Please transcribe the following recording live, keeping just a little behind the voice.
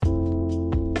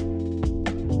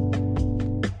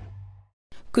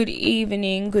Good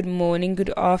evening, good morning,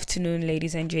 good afternoon,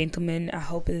 ladies and gentlemen. I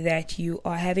hope that you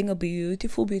are having a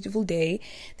beautiful, beautiful day,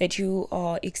 that you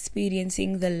are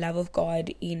experiencing the love of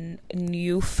God in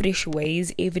new, fresh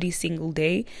ways every single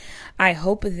day. I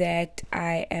hope that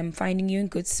I am finding you in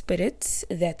good spirits,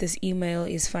 that this email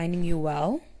is finding you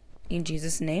well. In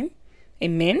Jesus' name,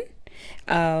 amen.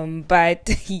 But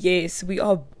yes, we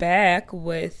are back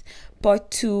with part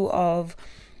 2 of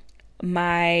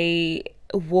my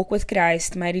walk with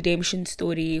Christ, my redemption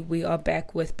story. We are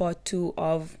back with part 2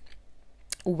 of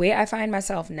where I find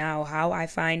myself now, how I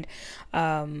find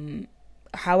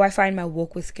my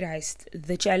walk with Christ,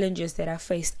 the challenges that I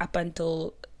faced up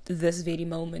until this very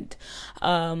moment.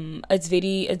 It's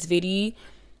very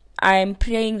I'm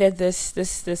praying that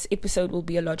this episode will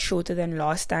be a lot shorter than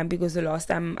last time, because the last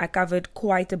time I covered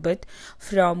quite a bit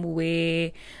from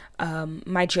where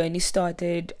my journey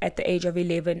started at the age of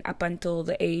 11 up until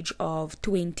the age of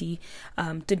 20.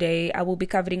 Today I will be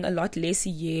covering a lot less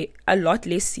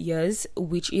years,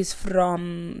 which is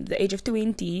from the age of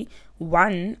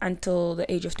 21 until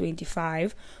the age of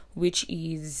 25, which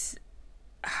is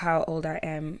how old I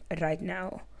am right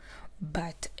now.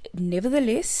 But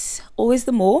nevertheless, always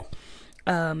the more.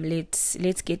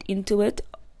 Let's get into it.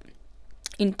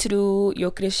 Into your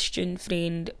Christian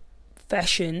friend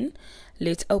fashion,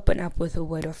 let's open up with a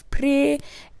word of prayer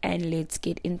and let's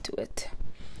get into it.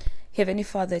 Heavenly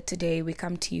Father, today we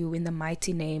come to you in the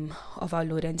mighty name of our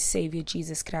Lord and Savior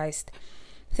Jesus Christ.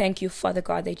 Thank you, Father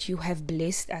God, that you have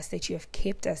blessed us, that you have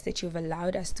kept us, that you have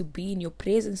allowed us to be in your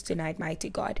presence tonight, mighty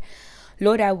God.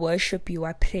 Lord, I worship you,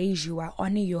 I praise you, I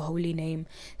honor your holy name.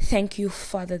 Thank you,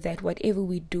 Father, that whatever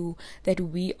we do, that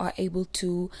we are able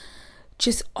to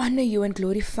just honor you and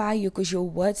glorify you, because your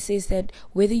word says that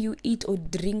whether you eat or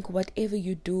drink, whatever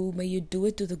you do, may you do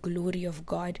it to the glory of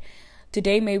God.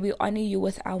 Today, may we honor you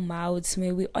with our mouths,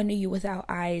 may we honor you with our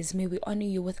eyes, may we honor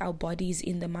you with our bodies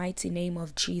in the mighty name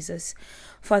of Jesus.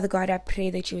 Father God, I pray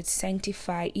that you would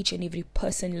sanctify each and every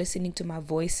person listening to my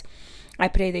voice. I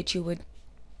pray that you would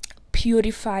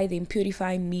purify them,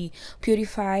 purify me,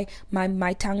 purify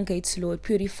my tongue gates, Lord,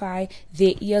 purify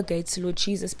their ear gates, Lord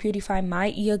Jesus, purify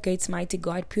my ear gates, mighty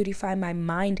God, purify my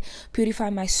mind, purify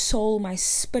my soul, my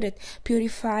spirit,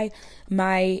 purify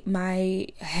my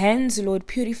hands, Lord,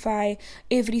 purify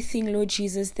everything, Lord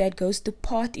Jesus, that goes to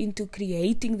part into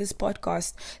creating this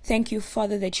podcast. Thank you,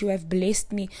 Father, that you have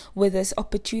blessed me with this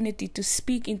opportunity to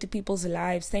speak into people's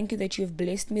lives. Thank you that you have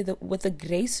blessed me with the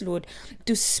grace, Lord,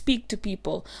 to speak to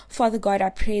people. Father God, I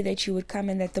pray that you would come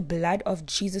and that the blood of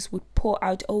Jesus would pour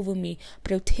out over me,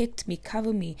 protect me,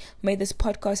 cover me. May this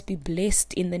podcast be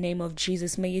blessed in the name of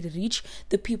Jesus. May it reach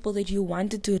the people that you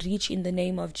wanted to reach in the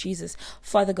name of Jesus.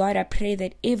 Father God, I pray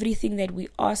that everything that we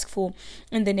ask for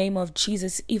in the name of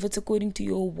Jesus, if it's according to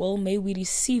your will, may we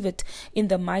receive it in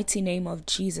the mighty name of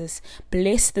Jesus.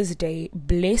 Bless this day,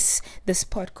 bless this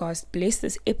podcast, bless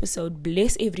this episode,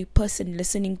 bless every person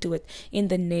listening to it in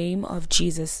the name of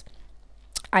Jesus.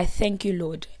 I thank you,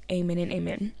 Lord. Amen and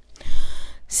amen.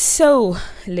 So,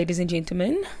 ladies and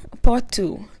gentlemen, part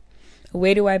 2.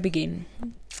 Where do I begin?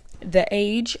 The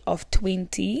age of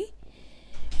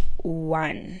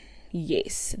 21.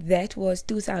 Yes, that was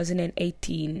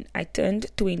 2018. I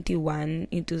turned 21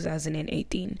 in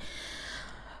 2018.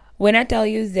 When I tell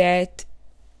you that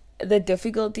the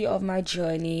difficulty of my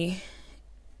journey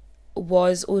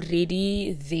was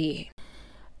already there,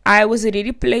 I was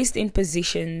already placed in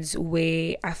positions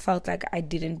where I felt like I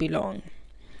didn't belong.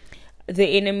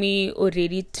 The enemy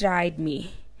already tried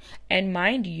me. And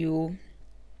mind you,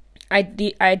 I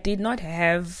did not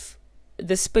have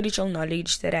the spiritual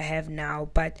knowledge that I have now,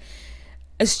 but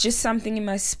it's just something in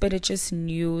my spirit just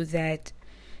knew that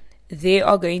there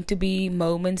are going to be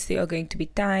moments, there are going to be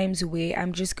times where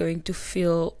I'm just going to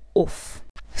feel off.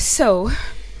 So,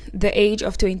 the age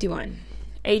of 21.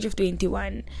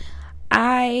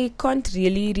 I can't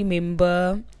really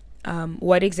remember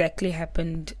what exactly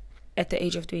happened at the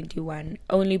age of 21,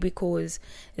 only because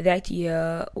that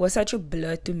year was such a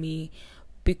blur to me,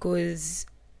 because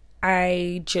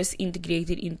I just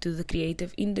integrated into the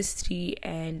creative industry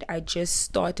and I just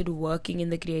started working in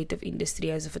the creative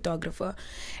industry as a photographer.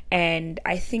 And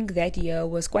I think that year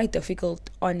was quite difficult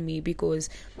on me because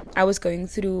I was going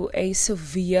through a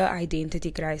severe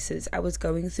identity crisis. I was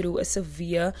going through a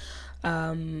severe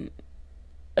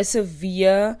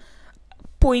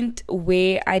point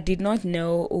where I did not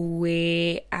know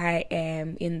where I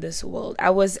am in this world. I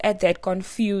was at that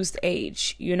confused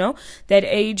age, that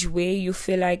age where you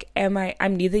feel like,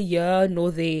 I'm neither here nor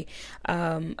there.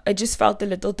 It just felt a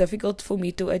little difficult for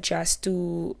me to adjust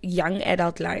to young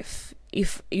adult life,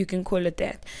 if you can call it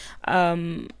that.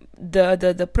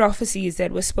 the prophecies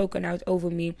that were spoken out over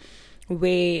me,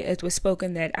 where it was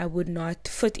spoken that I would not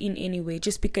fit in anyway,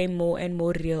 just became more and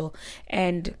more real,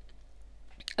 and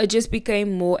it just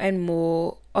became more and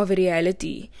more of a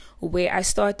reality, where I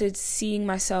started seeing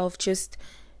myself just,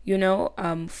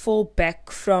 fall back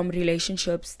from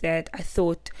relationships that I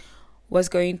thought was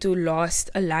going to last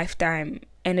a lifetime,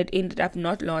 and it ended up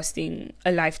not lasting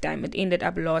a lifetime. It ended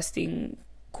up lasting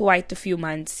quite a few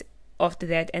months after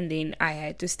that, and then I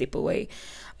had to step away.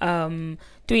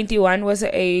 21 was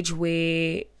an age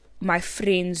where my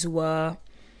friends were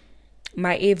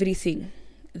my everything.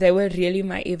 They were really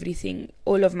my everything.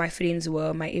 All of my friends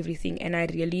were my everything, and I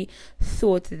really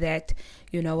thought that,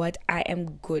 you know what, I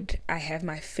am good. I have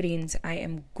my friends. I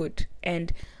am good.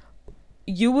 And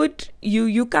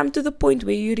you come to the point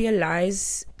where you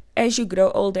realize, as you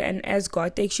grow older and as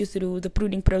God takes you through the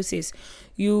pruning process,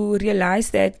 you realize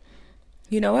that,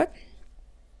 you know what,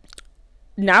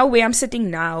 now where I'm sitting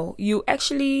now, you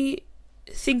actually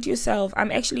think to yourself,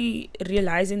 I'm actually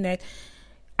realizing that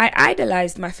I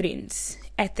idolized my friends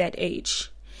at that age.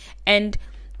 And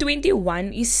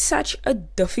 21 is such a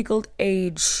difficult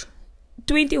age.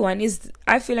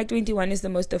 I feel like 21 is the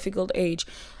most difficult age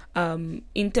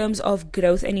in terms of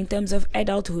growth and in terms of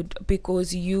adulthood,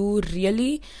 because you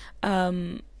really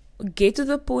get to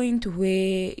the point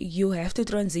where you have to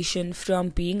transition from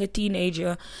being a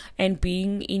teenager and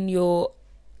being in your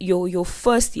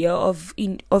first year of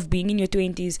being in your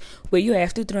 20s, where you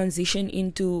have to transition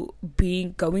into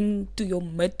going to your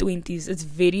mid 20s. It's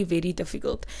very, very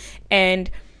difficult. And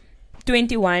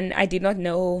 21, I did not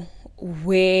know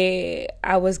where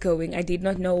I was going. I did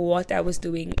not know what I was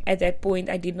doing at that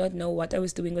point. I did not know what I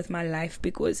was doing with my life,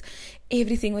 because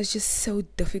everything was just so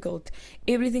difficult.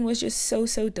 Everything was just so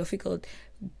difficult.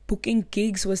 Booking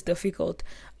gigs was difficult.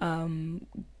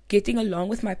 Getting along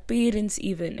with my parents,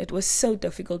 even, it was so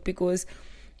difficult, because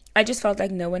I just felt like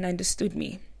no one understood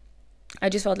me. I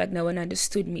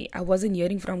wasn't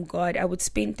hearing from God. I would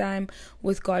spend time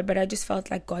with God, but I just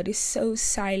felt like God is so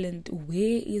silent.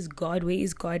 Where is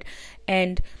God?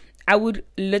 And I would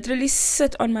literally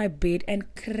sit on my bed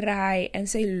and cry and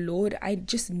say, Lord, I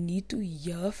just need to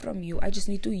hear from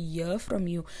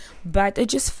you. But it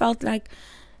just felt like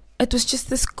it was just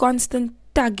this constant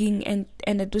tugging, and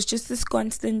it was just this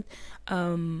constant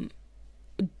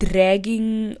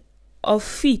dragging of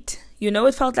feet.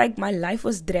 It felt like my life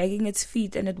was dragging its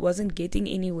feet and it wasn't getting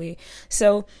anywhere.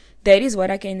 So that is what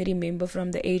I can remember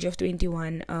from the age of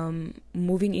 21,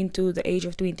 moving into the age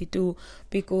of 22,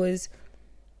 because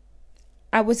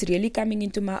I was really coming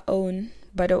into my own,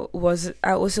 but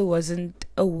I also wasn't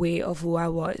aware of who I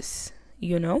was,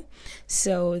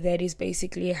 So that is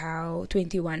basically how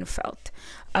 21 felt.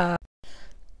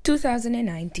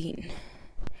 2019.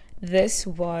 This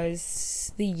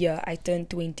was the year I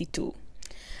turned 22.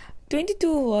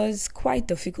 22 was quite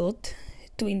difficult.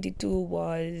 22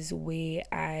 was where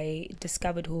I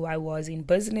discovered who I was in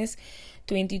business.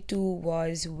 22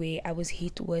 was where I was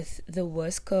hit with the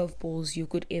worst curveballs you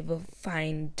could ever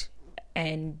find,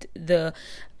 and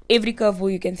every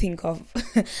curveball you can think of.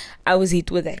 I was hit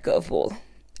with that curveball.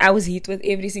 I was hit with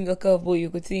every single curveball you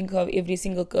could think of, every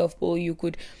single curveball you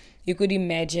could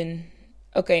imagine.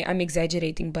 Okay, I'm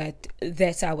exaggerating, but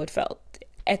that's how it felt.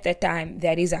 At that time,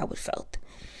 that is how it felt.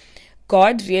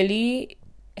 God really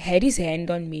had his hand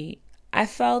on me. I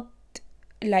felt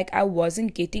like I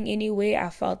wasn't getting anywhere. I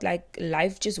felt like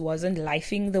life just wasn't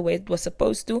lifing the way it was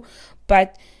supposed to.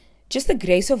 But just the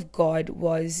grace of God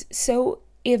was so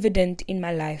evident in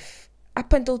my life.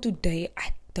 Up until today,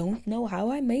 I don't know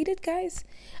how I made it, guys.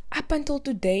 Up until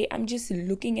today, I'm just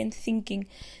looking and thinking,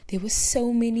 there were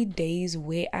so many days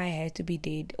where I had to be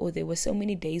dead, or there were so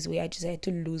many days where I just had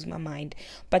to lose my mind.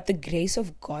 But the grace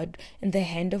of God and the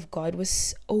hand of God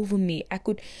was over me.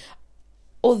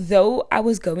 Although I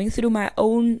was going through my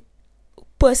own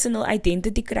personal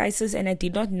identity crisis and I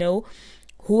did not know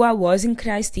who I was in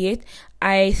Christ yet,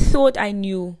 I thought I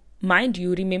knew. Mind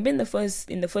you, remember in the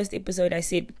first episode I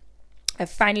said I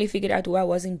finally figured out who I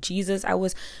was in Jesus.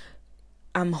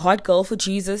 I'm hot girl for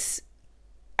Jesus.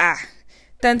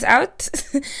 Turns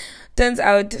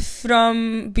out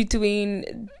from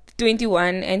between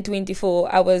 21 and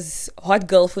 24, I was hot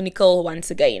girl for Nicole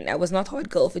once again. I was not hot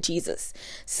girl for Jesus.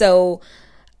 So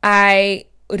I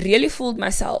really fooled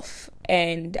myself,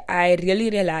 and I really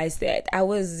realized that I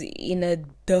was in a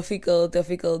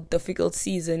difficult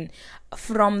season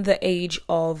from the age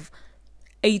of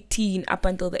 18 up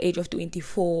until the age of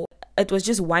 24. It was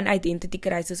just one identity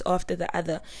crisis after the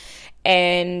other,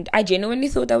 and I genuinely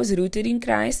thought I was rooted in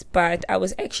Christ, but I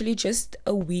was actually just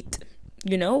a wheat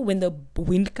you know, when the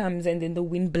wind comes and then the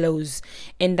wind blows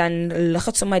and dan lig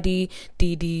het sommer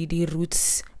die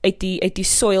roots uit die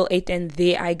soil uit, and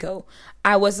there I go.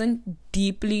 I wasn't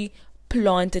deeply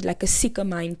planted like a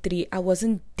sycamore tree. I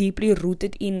wasn't deeply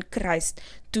rooted in Christ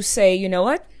to say, you know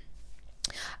what,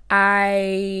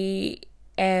 I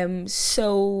am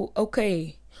so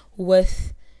okay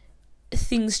with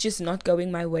things just not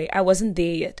going my way. I wasn't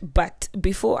there yet. But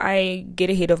before I get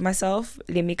ahead of myself,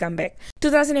 let me come back.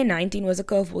 2019 was a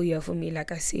curveball year for me,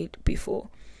 like I said before.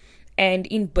 And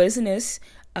in business,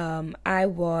 I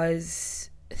was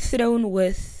thrown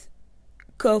with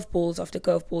curveballs after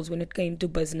curveballs when it came to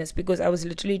business, because I was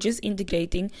literally just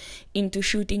integrating into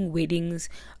shooting weddings,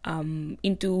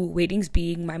 into weddings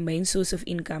being my main source of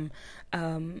income.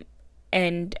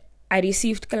 And I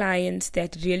received clients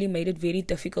that really made it very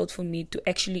difficult for me to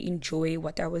actually enjoy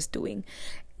what I was doing.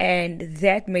 And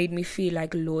that made me feel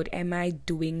like, Lord, am I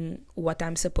doing what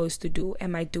I'm supposed to do?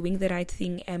 Am I doing the right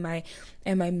thing? Am I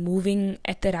moving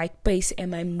at the right pace?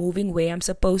 Am I moving where I'm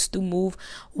supposed to move?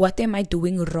 What am I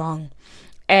doing wrong?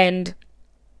 And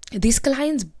these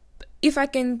clients, if I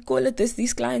can call it this,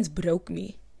 these clients broke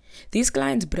me. These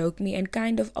clients broke me and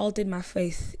kind of altered my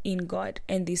faith in God.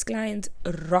 And these clients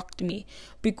rocked me,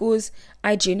 because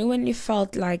I genuinely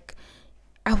felt like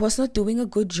I was not doing a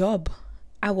good job.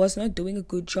 I was not doing a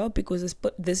good job because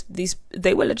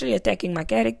they were literally attacking my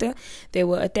character. They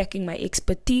were attacking my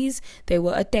expertise. They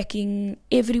were attacking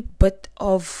every bit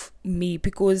of me,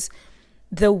 because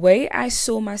the way I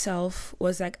saw myself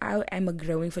was like, I am a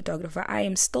growing photographer. I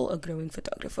am still a growing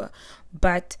photographer.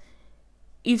 But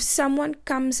if someone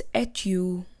comes at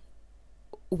you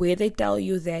where they tell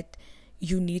you that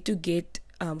you need to get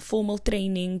formal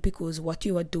training because what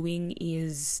you are doing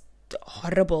is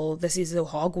horrible, this is a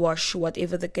hogwash,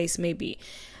 whatever the case may be,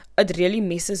 it really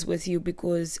messes with you,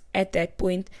 because at that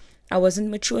point I wasn't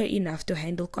mature enough to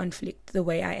handle conflict the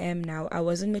way I am now. I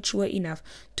wasn't mature enough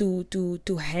to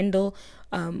handle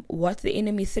what the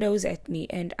enemy throws at me,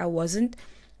 and I wasn't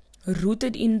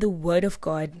rooted in the Word of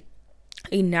God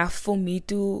enough for me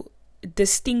to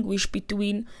distinguish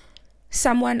between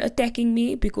someone attacking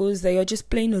me because they are just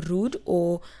plain rude,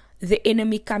 or the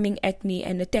enemy coming at me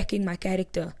and attacking my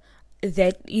character.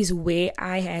 That is where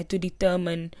I had to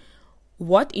determine,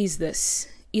 what is this?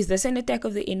 Is this an attack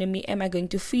of the enemy? Am I going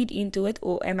to feed into it,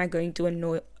 or am I going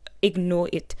to ignore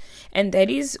it? And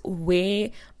that is where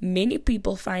many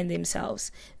people find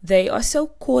themselves. They are so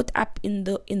caught up in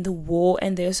the war,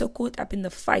 and they are so caught up in the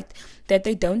fight, that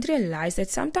they don't realize that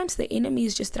sometimes the enemy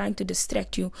is just trying to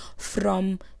distract you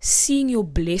from seeing your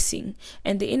blessing,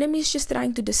 and the enemy is just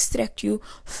trying to distract you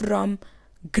from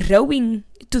growing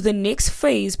to the next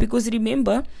phase. Because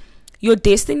remember, your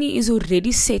destiny is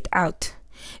already set out.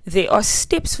 There are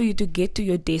steps for you to get to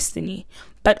your destiny,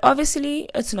 but obviously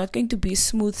it's not going to be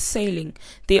smooth sailing.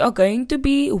 There are going to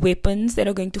be weapons that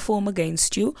are going to form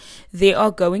against you. There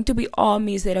are going to be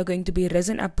armies that are going to be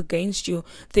risen up against you.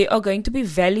 There are going to be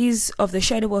valleys of the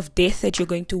shadow of death that you're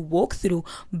going to walk through.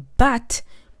 But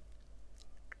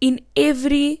in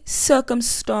every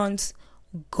circumstance,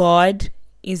 God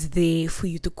is there for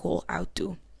you to call out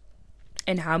to.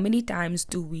 And how many times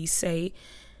do we say,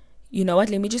 you know what,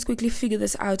 let me just quickly figure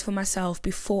this out for myself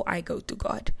before I go to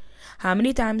God? How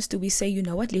many times do we say, you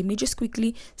know what, let me just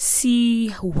quickly see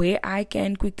where I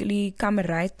can quickly come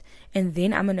right, and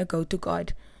then I'm going to go to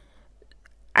God?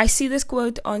 I see this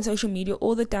quote on social media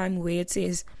all the time where it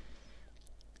says,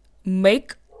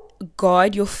 make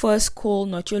God your first call,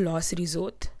 not your last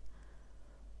resort.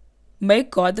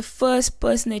 Make God the first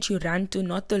person that you run to,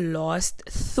 not the last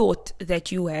thought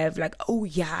that you have, like, oh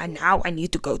yeah, now I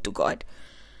need to go to God.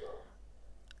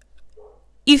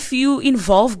 If you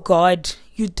involve God,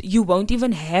 you won't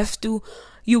even have to,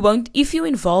 if you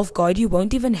involve God, you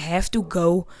won't even have to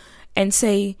go and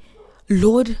say,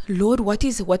 Lord, what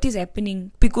is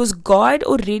happening? Because God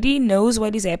already knows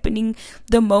what is happening.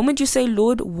 The moment you say,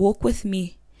 Lord, walk with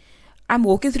me. I'm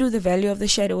walking through the valley of the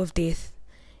shadow of death,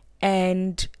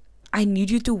 and I need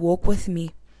you to walk with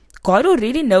me. God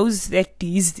already knows that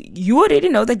you already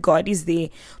know that God is there,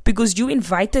 because you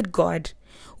invited God.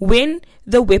 When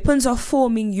the weapons are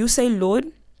forming, you say,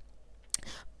 Lord,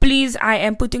 please, I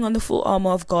am putting on the full armor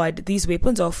of God. These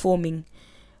weapons are forming.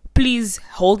 Please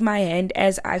hold my hand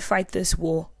as I fight this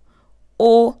war.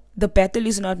 Or the battle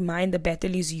is not mine, the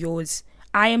battle is yours.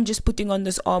 I am just putting on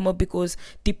this armor because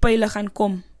die pyle gaan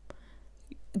kom.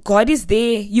 God is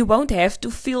there. You won't have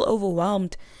to feel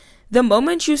overwhelmed. The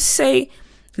moment you say,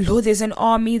 Lord, there's an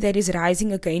army that is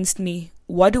rising against me,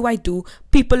 what do?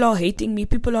 People are hating me.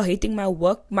 People are hating my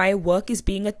work. My work is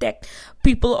being attacked.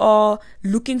 People are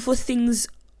looking for things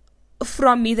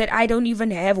from me that I don't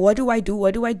even have. What do I do?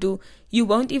 What do I do? You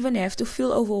won't even have to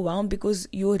feel overwhelmed because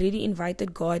you already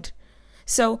invited God.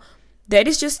 So that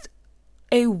is just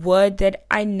a word that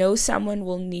I know someone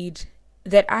will need,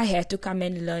 that I had to come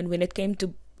and learn when it came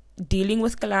to dealing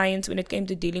with clients,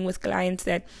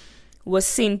 that was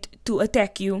sent to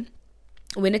attack you,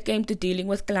 when it came to dealing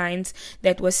with clients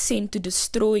that was sent to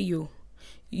destroy you.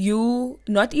 You,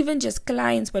 not even just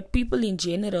clients, but people in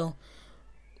general.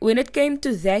 When it came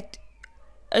to that,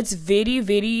 it's very,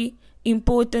 very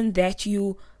important that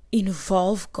you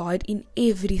involve God in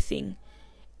everything.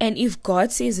 And if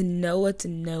God says no, it's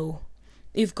no.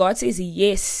 If God says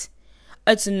yes,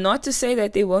 it's not to say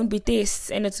that there won't be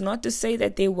tests, and it's not to say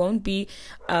that there won't be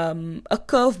a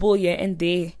curveball here and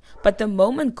there. But the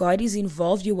moment God is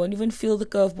involved, you won't even feel the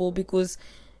curveball, because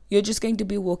you're just going to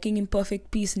be walking in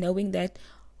perfect peace, knowing that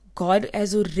God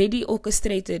has already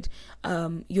orchestrated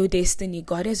your destiny.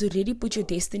 God has already put your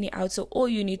destiny out. So all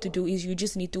you need to do is you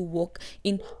just need to walk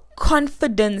in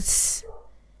confidence.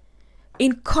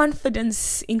 In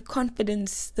confidence.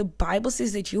 The Bible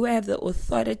says that you have the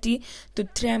authority to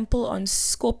trample on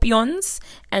scorpions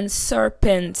and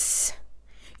serpents.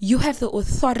 You have the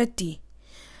authority.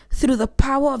 Through the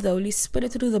power of the Holy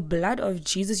Spirit, through the blood of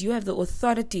Jesus, you have the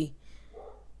authority.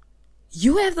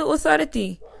 You have the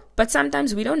authority. But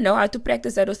sometimes we don't know how to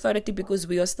practice that authority because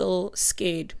we are still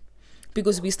scared.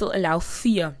 Because we still allow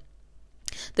fear.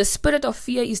 The spirit of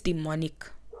fear is demonic.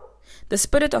 The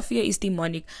spirit of fear is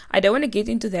demonic. I don't want to get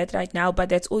into that right now, but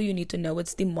that's all you need to know.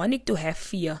 It's demonic to have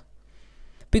fear.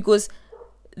 Because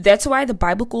that's why the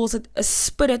Bible calls it a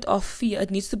spirit of fear.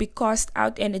 It needs to be cast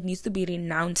out and it needs to be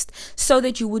renounced, so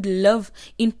that you would live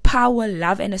in power,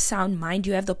 love, and a sound mind.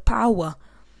 You have the power.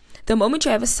 The moment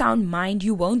you have a sound mind,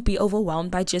 you won't be overwhelmed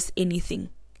by just anything.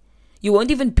 You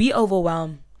won't even be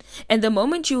overwhelmed. And the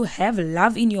moment you have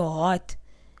love in your heart,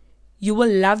 you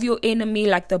will love your enemy,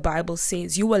 like the Bible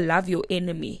says. You will love your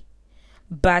enemy.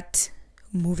 But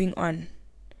moving on.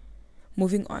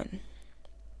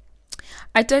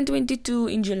 I turned 22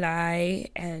 in July,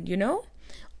 and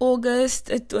August,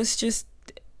 it was just,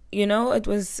 it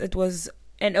was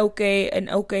an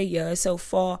okay year so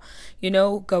far,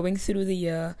 going through the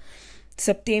year.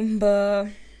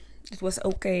 September, it was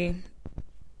okay.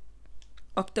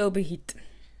 October hit.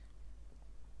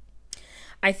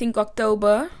 I think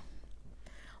October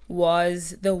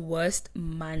was the worst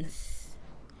month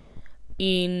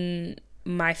in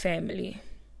my family.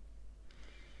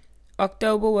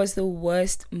 October was the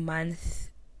worst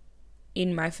month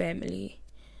in my family.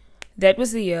 That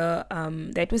was the year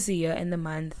and the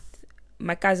month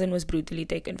my cousin was brutally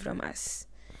taken from us.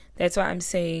 That's why I'm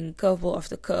saying curveball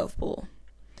after curveball.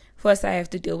 First, I have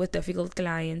to deal with difficult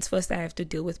clients. First, I have to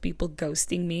deal with people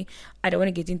ghosting me. I don't want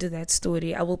to get into that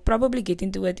story. I will probably get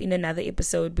into it in another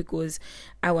episode, because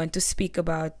I want to speak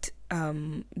about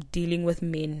dealing with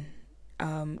men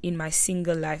in my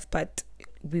single life, but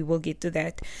we will get to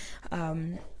that.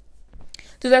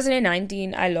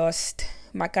 2019, I lost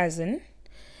my cousin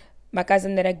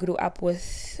that I grew up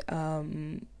with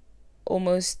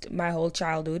almost my whole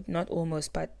childhood. Not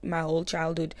almost, but my whole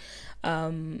childhood.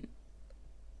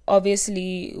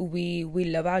 Obviously, we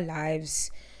live our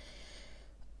lives.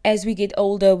 As we get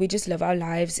older, we just live our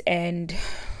lives, and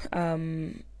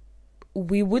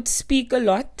we would speak a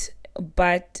lot,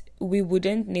 but we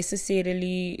wouldn't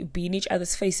necessarily be in each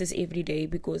other's faces every day,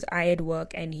 because I had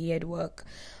work and he had work.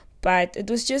 But it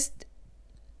was just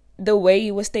the way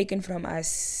he was taken from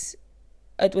us.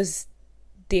 It was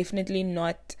definitely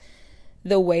not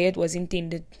the way it was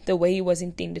intended, the way he was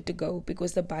intended to go,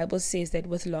 because the Bible says that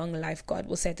with long life God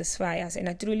will satisfy us, and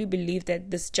I truly believe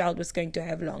that this child was going to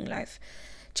have long life.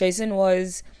 Jason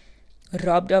was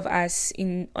robbed of us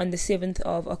on the 7th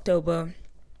of October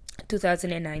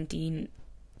 2019,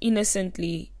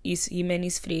 innocently. Is him and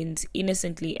his friends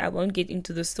innocently. I won't get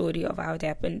into the story of how it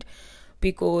happened,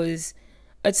 because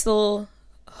it still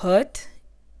hurt.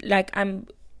 Like,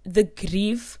 the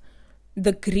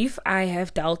grief I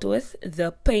have dealt with,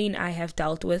 the pain I have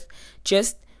dealt with,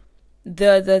 just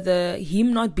the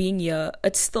him not being here,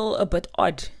 it's still a bit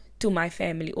odd to my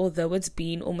family, although it's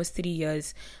been almost 3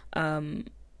 years.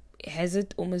 Has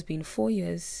it almost been 4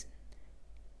 years?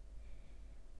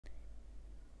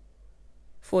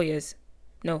 4 years.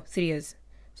 No, 3 years.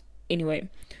 Anyway,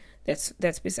 that's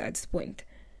besides the point.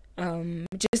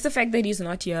 Just the fact that he's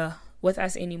not here with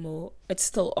us anymore, it's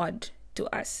still odd to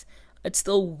us. It's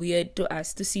still weird to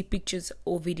us to see pictures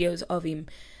or videos of him,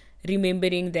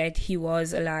 remembering that he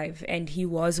was alive and he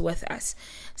was with us.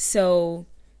 So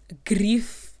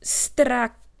grief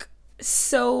struck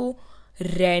so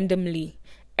randomly,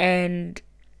 and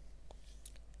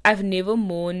I've never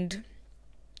mourned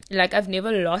Like, I've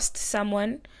never lost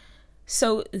someone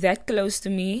so that close to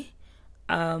me.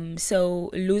 So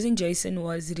losing Jason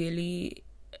was really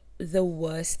the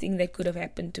worst thing that could have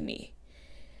happened to me.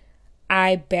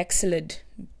 I backslid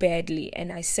badly,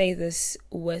 and I say this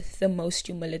with the most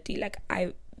humility. Like,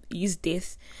 his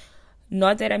death,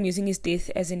 not that I'm using his death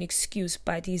as an excuse,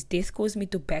 but his death caused me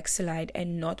to backslide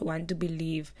and not want to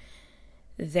believe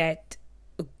that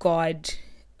God,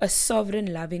 a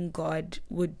sovereign, loving God,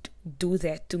 would do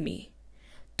that to me,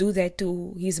 do that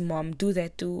to his mom, do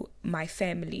that to my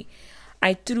family.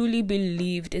 I truly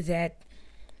believed that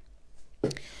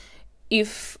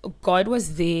if God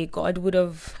was there, God would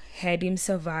have had him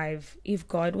survive. If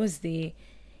God was there,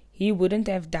 he wouldn't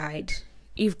have died.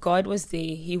 If God was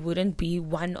there, he wouldn't be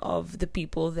one of the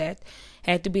people that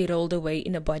had to be rolled away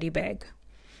in a body bag.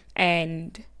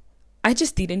 And I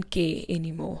just didn't care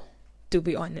anymore, to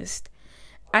be honest.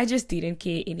 I just didn't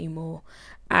care anymore.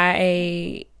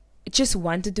 I just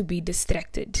wanted to be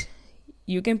distracted.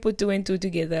 You can put 2 and 2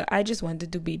 together. I just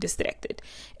wanted to be distracted.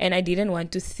 And I didn't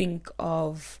want to think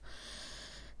of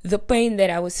the pain that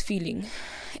I was feeling.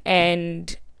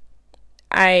 And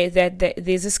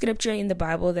there's a scripture in the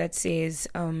Bible that says,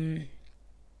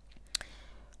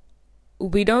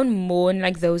 we don't mourn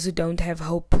like those who don't have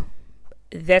hope.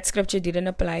 That scripture didn't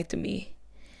apply to me.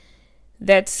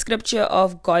 That scripture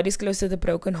of God is close to the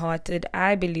brokenhearted,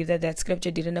 I believe that scripture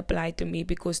didn't apply to me,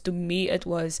 because to me it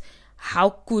was,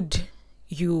 how could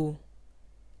you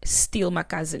steal my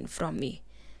cousin from me?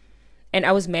 And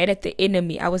I was mad at the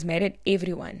enemy. I was mad at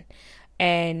everyone.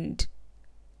 And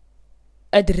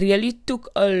it really took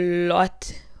a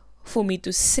lot for me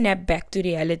to snap back to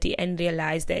reality and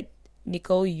realize that,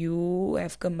 Nicole, you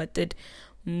have committed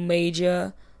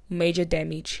major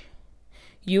damage.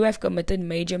 You have committed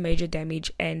major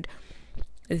damage. And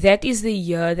that is the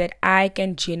year that I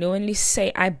can genuinely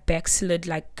say I backslid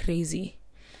like crazy.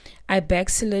 I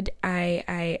backslid.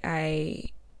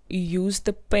 I used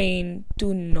the pain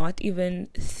to not even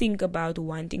think about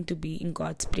wanting to be in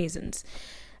God's presence.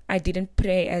 I didn't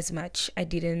pray as much. I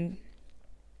didn't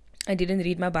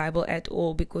read my Bible at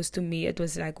all, because to me it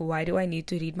was like, why do I need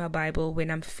to read my Bible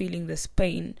when I'm feeling this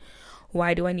pain?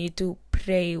 Why do I need to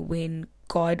pray when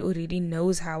God already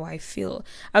knows how I feel?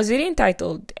 I was very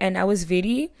entitled, and I was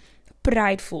very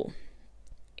prideful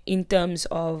in terms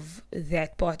of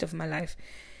that part of my life.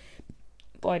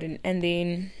 Pardon. And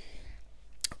then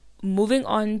moving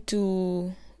on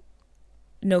to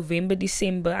November,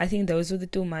 December, I think those were the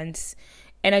 2 months.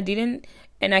 And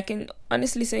I can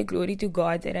honestly say glory to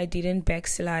God that I didn't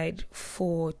backslide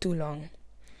for too long.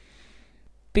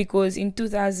 Because in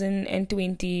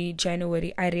 2020,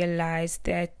 January, I realized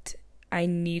that I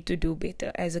need to do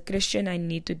better. As a Christian, I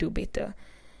need to do better.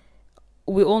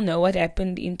 We all know what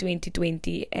happened in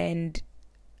 2020, and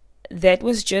that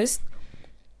was just,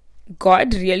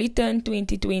 God really turned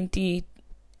 2020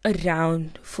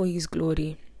 around for his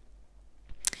glory.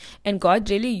 And God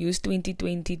really used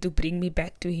 2020 to bring me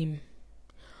back to him.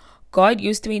 God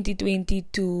used 2020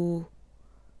 to,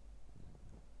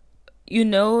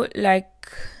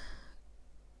 like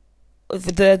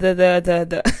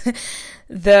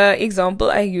the example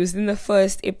I used in the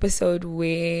first episode,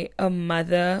 where a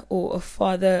mother or a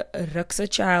father ricks a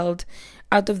child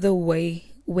out of the way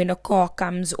when a car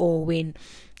comes, or when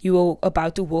you're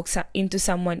about to walk into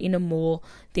someone in a mall,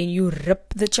 then you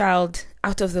rip the child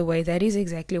out of the way. That is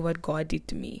exactly what God did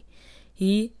to me.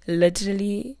 He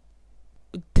literally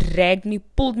dragged me,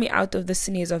 pulled me out of the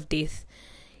snares of death.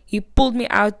 He pulled me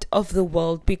out of the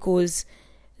world, because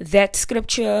that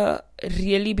scripture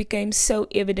really became so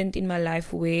evident in my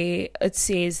life, where it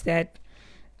says that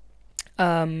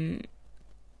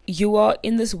you are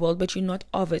in this world, but you're not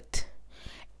of it.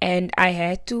 And I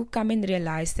had to come and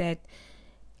realize that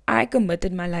I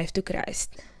committed my life to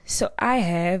Christ. So I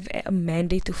have a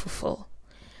mandate to fulfill.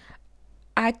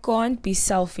 I can't be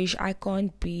selfish. I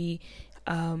can't be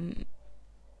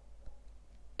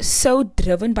so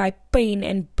driven by pain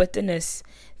and bitterness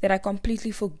that I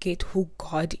completely forget who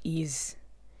God is.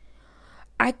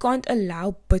 I can't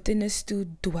allow bitterness to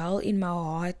dwell in my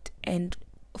heart and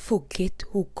forget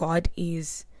who God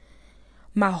is.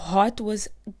 My heart was,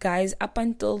 guys, up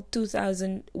until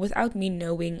 2000, without me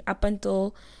knowing, up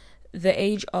until the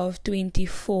age of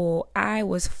 24, I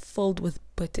was filled with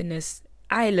bitterness.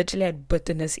 I literally had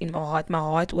bitterness in my heart. My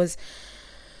heart was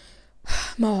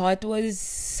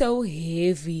so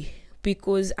heavy,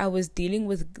 because I was dealing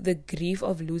with the grief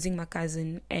of losing my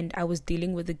cousin, and I was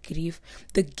dealing with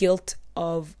the guilt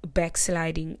of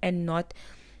backsliding and not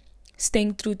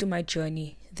staying true to my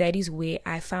journey. That is where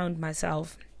I found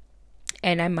myself.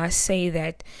 And I must say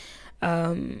that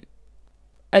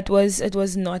it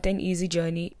was not an easy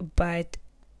journey, but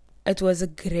it was a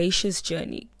gracious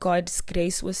journey. God's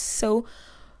grace was so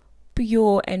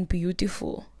pure and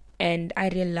beautiful, and I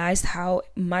realized how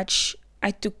much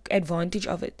I took advantage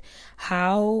of it,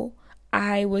 how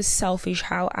I was selfish,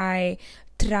 how I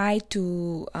tried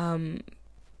to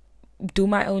do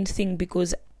my own thing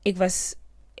because can't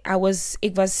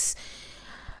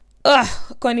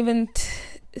even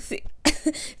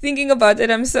thinking about it.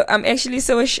 I'm actually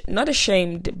so not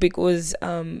ashamed because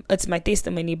it's my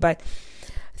testimony, but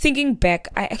thinking back,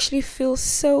 I actually feel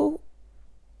so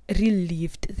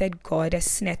relieved that God has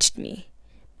snatched me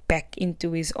back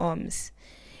into his arms.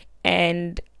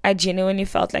 And I genuinely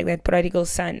felt like that prodigal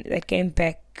son that came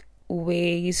back,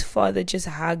 where his father just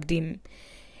hugged him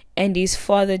and his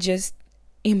father just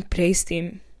embraced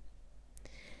him.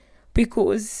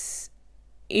 Because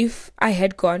if I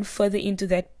had gone further into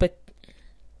that pit,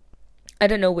 I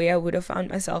don't know where I would have found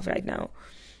myself right now.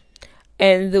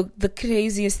 And the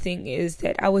craziest thing is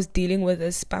that I was dealing with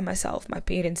this by myself. My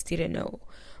parents didn't know.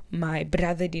 My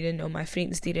brother didn't know. My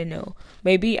friends didn't know.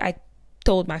 Maybe I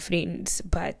told my friends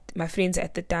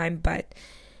at the time, but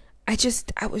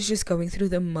I was just going through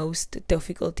the most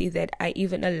difficulty, that I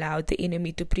even allowed the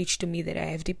enemy to preach to me that I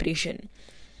have depression.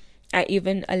 I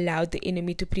even allowed the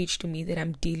enemy to preach to me that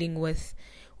I'm dealing with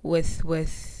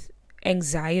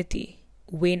anxiety,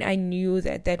 when I knew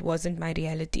that that wasn't my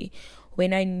reality,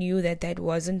 when I knew that that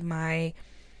wasn't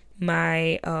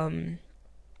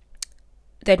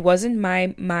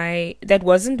that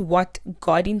wasn't what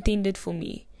God intended for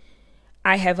me.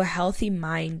 I have a healthy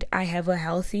mind. I have a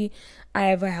healthy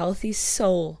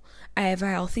soul. I have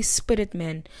a healthy spirit,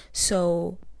 man.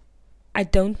 So I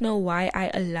don't know why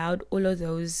I allowed all of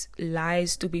those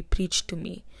lies to be preached to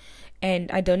me.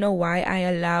 And I don't know why I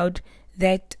allowed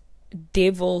that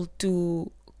devil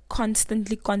to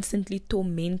constantly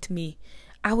torment me.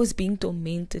 I was being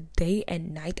tormented day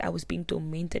and night. I was being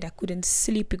tormented. I couldn't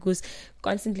sleep because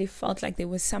constantly felt like there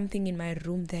was something in my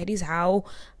room. That is how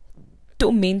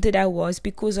tormented I was,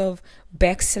 because of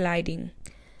backsliding.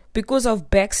 Because of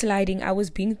backsliding, I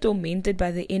was being tormented by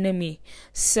the enemy.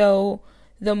 So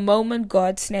the moment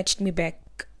God snatched me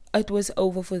back, it was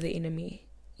over for the enemy.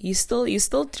 He's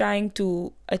still trying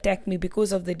to attack me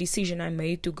because of the decision I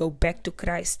made to go back to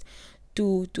Christ,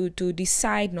 to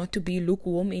decide not to be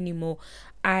lukewarm anymore.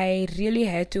 I really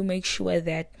had to make sure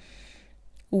that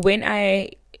when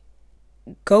I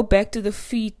go back to the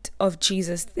feet of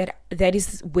Jesus, that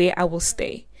is where I will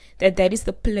stay. That is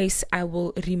the place I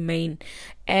will remain.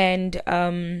 And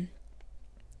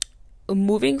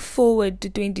moving forward to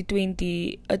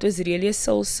 2020, it was really a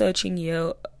soul-searching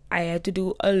year. I had to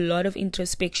do a lot of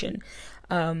introspection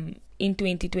in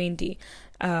 2020,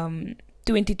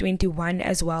 2021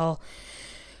 as well.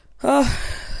 Oh,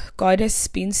 God has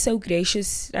been so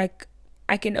gracious. Like,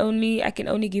 I can only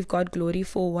give God glory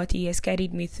for what He has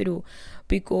carried me through,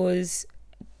 because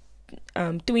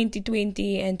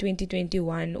 2020 and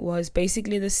 2021 was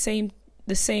basically the same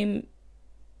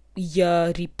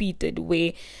year repeated,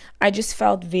 where I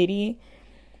felt very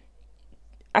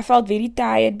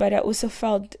tired, but I also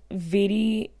felt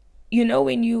very,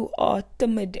 when you are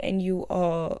timid and you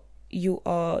are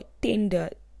tender.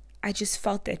 I just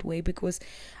felt that way because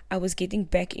I was getting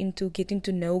back into getting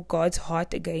to know God's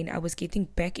heart again. I was getting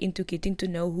back into getting to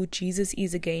know who Jesus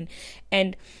is again.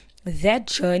 And that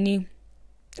journey,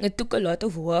 it took a lot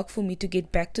of work for me to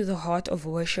get back to the heart of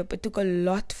worship. It took a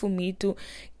lot for me to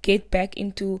get back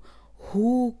into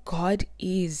who God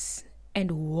is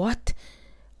and what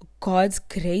God's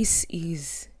grace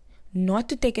is. Not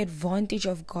to take advantage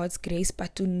of God's grace,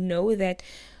 but to know that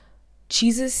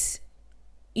Jesus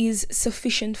is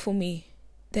sufficient for me.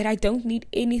 That I don't need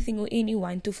anything or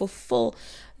anyone to fulfill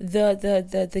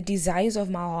the desires of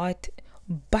my heart,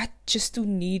 but just to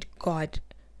need God.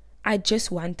 I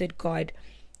just wanted God.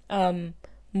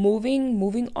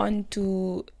 Moving on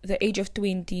to the age of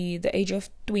 20, the age of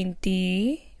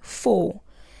 24.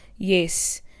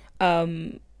 Yes.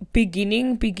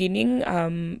 Beginning 20,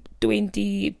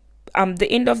 the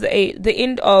end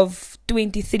of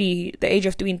 23, the age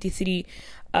of 23,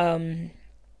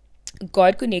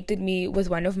 God connected me with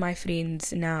one of my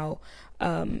friends now,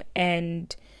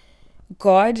 and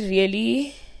God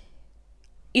really,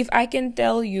 if I can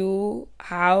tell you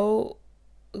how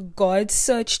God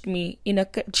searched for me in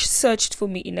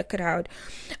a crowd.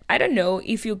 I don't know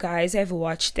if you guys have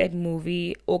watched that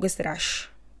movie August Rush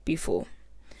before.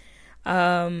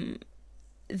 I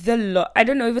don't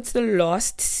know if it's the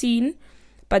last scene,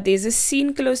 but there's a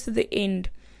scene close to the end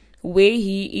where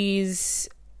he is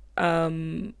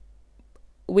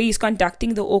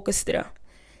conducting the orchestra,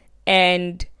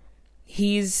 and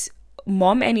he's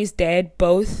mom and his dad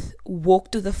both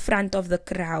walk to the front of the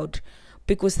crowd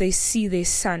because they see their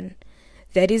son.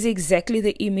 That is exactly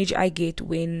the image I get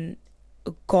when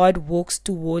God walks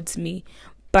towards me.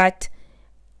 But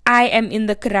I am in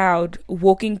the crowd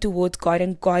walking towards God,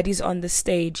 and God is on the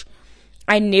stage.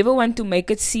 I never want to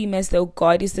make it seem as though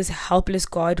God is this helpless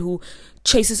God who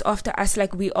chases after us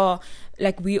like we are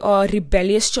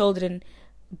rebellious children.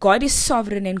 God is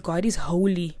sovereign and God is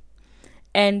holy.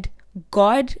 And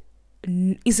God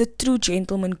is a true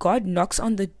gentleman. God knocks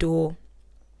on the door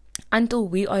until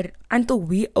we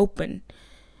open.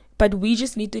 But we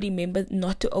just need to remember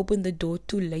not to open the door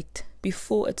too late.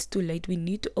 Before it's too late. We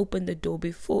need to open the door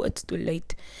before it's too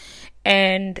late.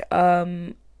 And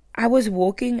I was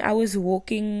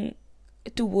walking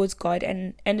towards God,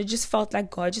 and it just felt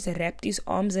like God just wrapped his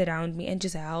arms around me and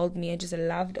just held me and just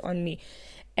loved on me.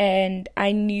 And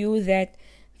I knew that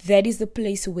is the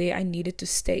place where I needed to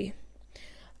stay.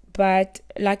 But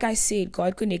like I said,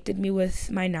 God connected me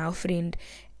with my now friend,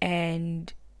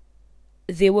 and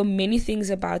there were many things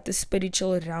about the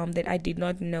spiritual realm that I did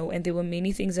not know, and there were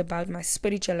many things about my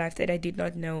spiritual life that I did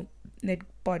not know. Things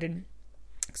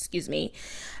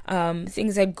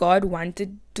that God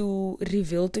wanted to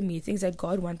reveal to me, things that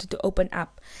God wanted to open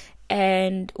up.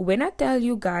 And when I tell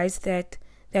you guys that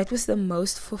was the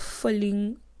most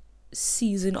fulfilling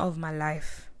season of my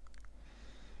life,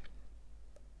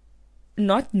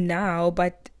 not now,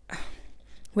 but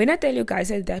when I tell you guys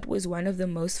that was one of the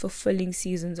most fulfilling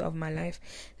seasons of my life,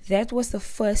 that was the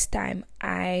first time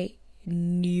I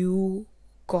knew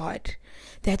God.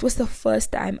 That was the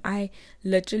first time I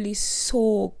literally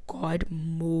saw God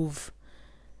move.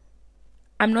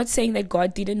 I'm not saying that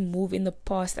God didn't move in the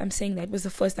past. I'm saying that was the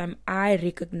first time I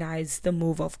recognized the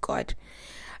move of God.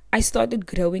 I started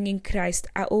growing in Christ.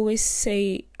 I always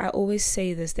say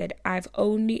this, that I've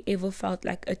only ever felt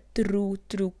like a true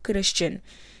Christian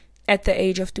at the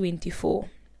age of 24.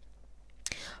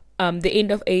 The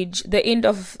end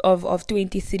of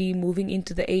 23, moving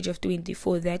into the age of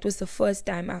 24, that was the first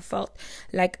time I felt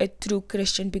like a true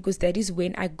Christian, because that is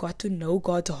when I got to know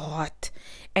God's heart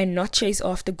and not chase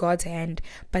after God's hand.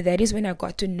 But that is when I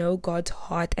got to know God's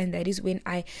heart, and that is when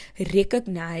I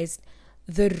recognized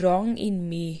the wrong in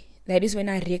me. That is when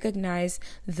I recognize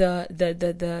the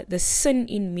sin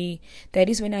in me. That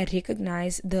is when I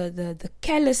recognize the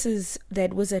calluses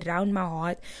that was around my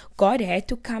heart. God had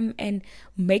to come and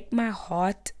make my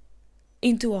heart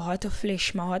into a heart of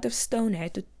flesh. My heart of stone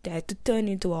had to turn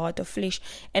into a heart of flesh.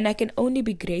 And I can only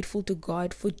be grateful to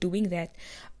God for doing that.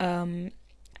 I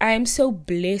am so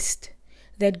blessed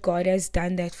that God has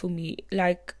done that for me.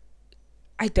 Like,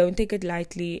 I don't take it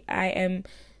lightly. I am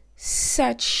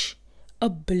such a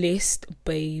blessed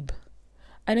babe.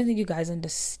 I don't think you guys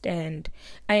understand.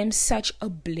 I am such a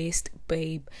blessed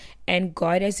babe, and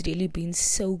God has really been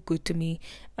so good to me.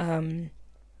 At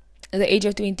the age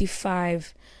of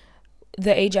 25,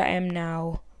 the age I am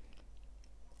now,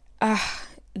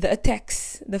 the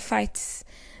attacks, the fights,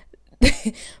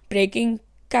 breaking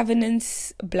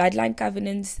covenants, bloodline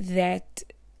covenants that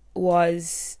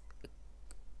was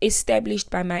established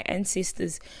by my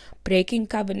ancestors, breaking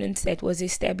covenants that was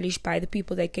established by the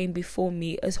people that came before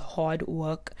me, is hard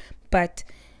work. But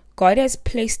God has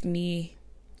placed me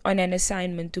on an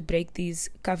assignment to break these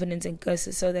covenants and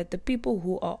curses, so that the people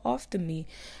who are after me,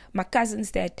 my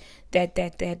cousins that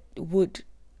would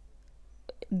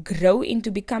grow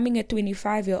into becoming a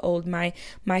 25-year-old, my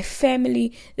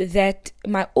family, that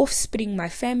my offspring, my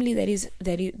family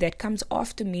that comes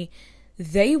after me,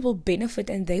 they will benefit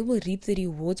and they will reap the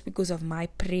rewards because of my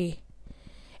prayer.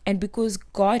 And because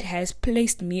God has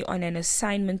placed me on an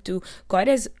assignment God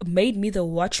has made me the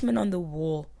watchman on the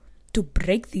wall to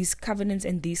break these covenants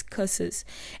and these curses.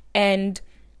 And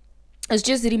it's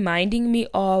just reminding me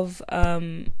of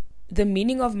the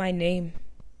meaning of my name.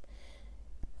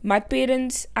 My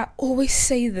parents, I always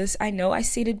say this, I know I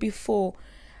said it before,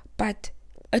 but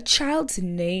a child's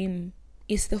name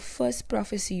is the first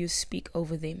prophecy you speak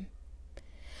over them.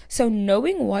 So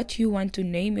knowing what you want to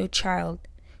name your child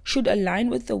should align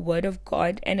with the word of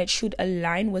God, and it should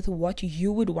align with what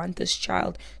you would want this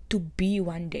child to be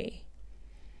one day.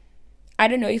 I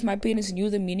don't know if my parents knew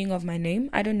the meaning of my name.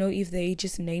 I don't know if they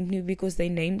just named me because they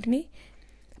named me.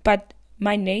 But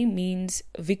my name means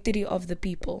victory of the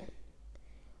people.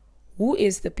 Who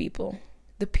is the people?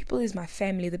 The people is my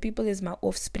family. The people is my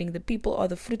offspring. The people are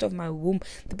the fruit of my womb.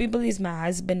 The people is my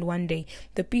husband one day.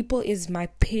 The people is my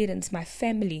parents, my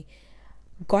family.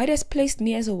 God has placed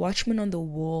me as a watchman on the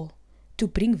wall to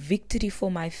bring victory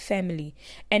for my family.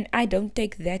 And I don't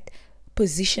take that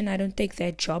position, I don't take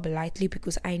that job lightly,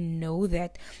 because I know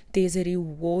that there's a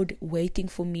reward waiting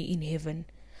for me in heaven.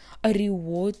 a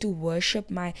reward to worship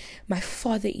my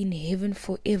Father in heaven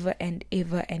forever and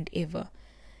ever and ever.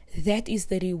 That is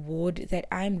the reward that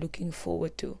I'm looking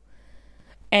forward to.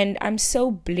 And I'm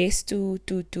so blessed to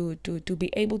be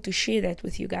able to share that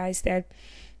with you guys, that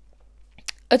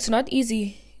it's not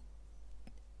easy.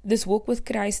 This walk with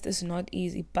Christ is not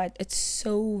easy, but it's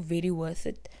so very worth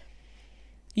it.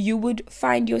 You would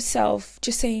find yourself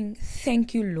just saying,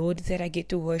 thank you, Lord, that I get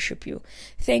to worship you.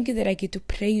 Thank you that I get to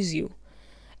praise you.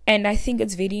 And I think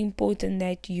it's very important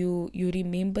that you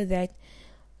remember that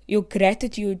your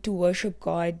gratitude to worship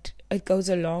God, it goes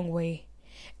a long way.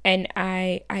 And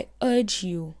I urge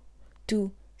you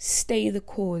to stay the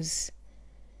course.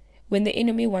 When the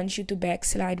enemy wants you to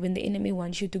backslide, when the enemy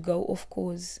wants you to go off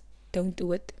course, don't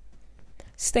do it.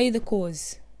 Stay the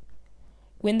course.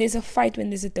 When there's a fight, when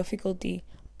there's a difficulty,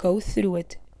 go through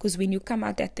it. Because when you come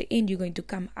out at the end, you're going to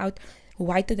come out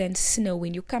whiter than snow.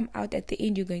 When you come out at the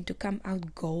end, you're going to come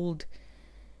out gold.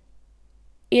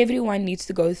 Everyone needs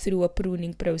to go through a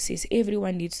pruning process.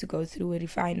 Everyone needs to go through a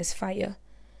refiner's fire.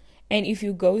 And if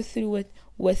you go through it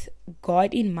with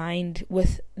God in mind,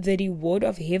 with the reward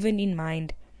of heaven in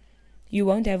mind, you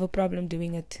won't have a problem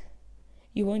doing it.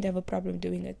 You won't have a problem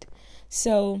doing it.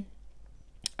 So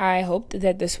I hoped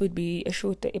that this would be a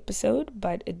shorter episode,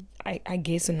 but I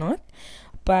guess not.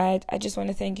 But I just want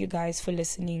to thank you guys for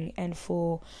listening and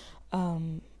for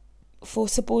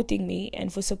supporting me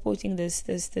and for supporting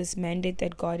this mandate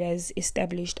that God has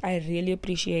established. I really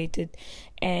appreciate it,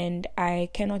 and I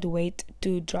cannot wait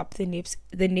to drop the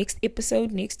next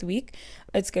episode next week.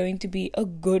 It's going to be a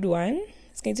good one.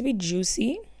 It's going to be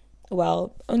juicy.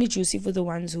 Well, only juicy for the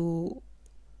ones who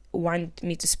want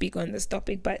me to speak on this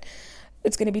topic, but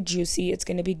it's going to be juicy. It's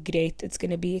going to be great. It's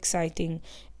going to be exciting.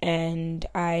 And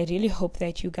I really hope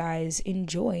that you guys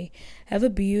enjoy. Have a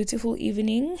beautiful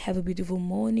evening. Have a beautiful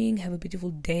morning. Have a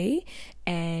beautiful day.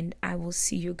 And I will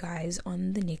see you guys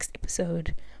on the next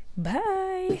episode.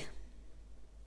 Bye.